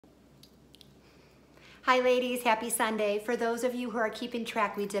Hi ladies, happy Sunday. For those of you who are keeping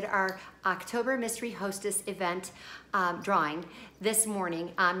track, we did our October Mystery Hostess event drawing this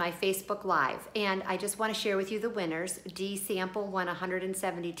morning on my Facebook Live. And I just want to share with you the winners. D Sample won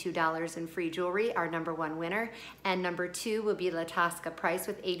 $172 in free jewelry, our #1 winner. And #2 will be LaTosca Price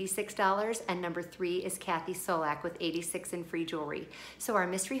with $86. And #3 is Kathy Solak with $86 in free jewelry. So our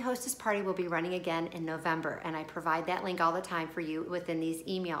Mystery Hostess party will be running again in November. And I provide that link all the time for you within these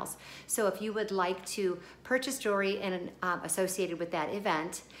emails. So if you would like to purchase jewelry and associated with that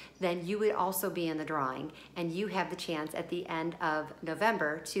event, then you would also be in the drawing, and you have the chance at the end of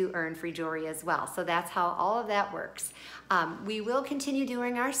November to earn free jewelry as well. So that's how all of that works. We will continue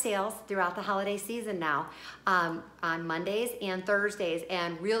doing our sales throughout the holiday season now on Mondays and Thursdays,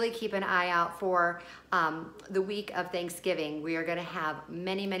 and really keep an eye out for the week of Thanksgiving. We are going to have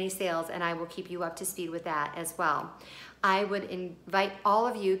many sales, and I will keep you up to speed with that as well. I would invite all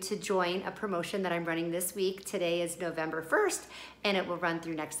of you to join a promotion that I'm running this week. Today is November 1st, and it will run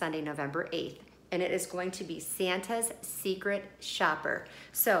through next Sunday, November 8th. And it is going to be Santa's Secret Shopper.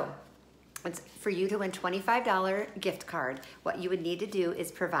 So it's for you to win $25 gift card. What you would need to do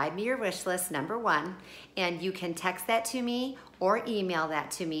is provide me your wish list, #1, and you can text that to me or email that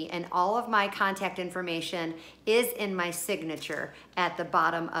to me, and all of my contact information is in my signature at the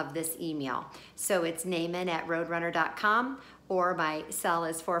bottom of this email. So it's naaman@roadrunner.com, or my cell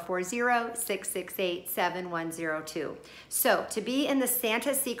is 440-668-7102. So to be in the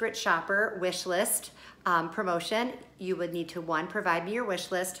Santa Secret Shopper wish list promotion, you would need to 1, provide me your wish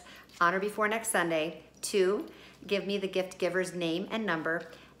list on or before next Sunday. 2, give me the gift giver's name and number.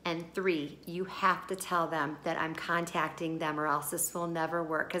 And 3, you have to tell them that I'm contacting them, or else this will never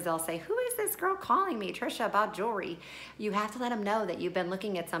work, because they'll say, who is this girl calling me, Trisha, about jewelry? You have to let them know that you've been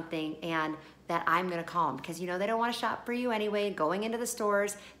looking at something and that I'm gonna call them, because you know they don't wanna shop for you anyway, going into the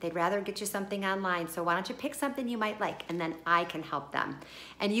stores. They'd rather get you something online. So why don't you pick something you might like, and then I can help them.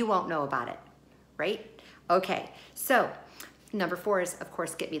 And you won't know about it, right? Okay, so #4 is, of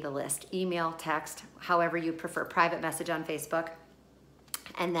course, get me the list. Email, text, however you prefer, private message on Facebook.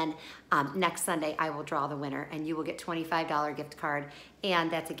 And then next Sunday, I will draw the winner, and you will get $25 gift card, and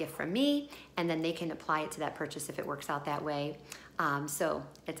that's a gift from me, and then they can apply it to that purchase if it works out that way. So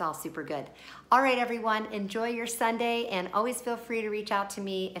it's all super good. All right, everyone, enjoy your Sunday, and always feel free to reach out to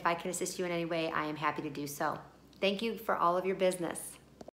me. If I can assist you in any way, I am happy to do so. Thank you for all of your business.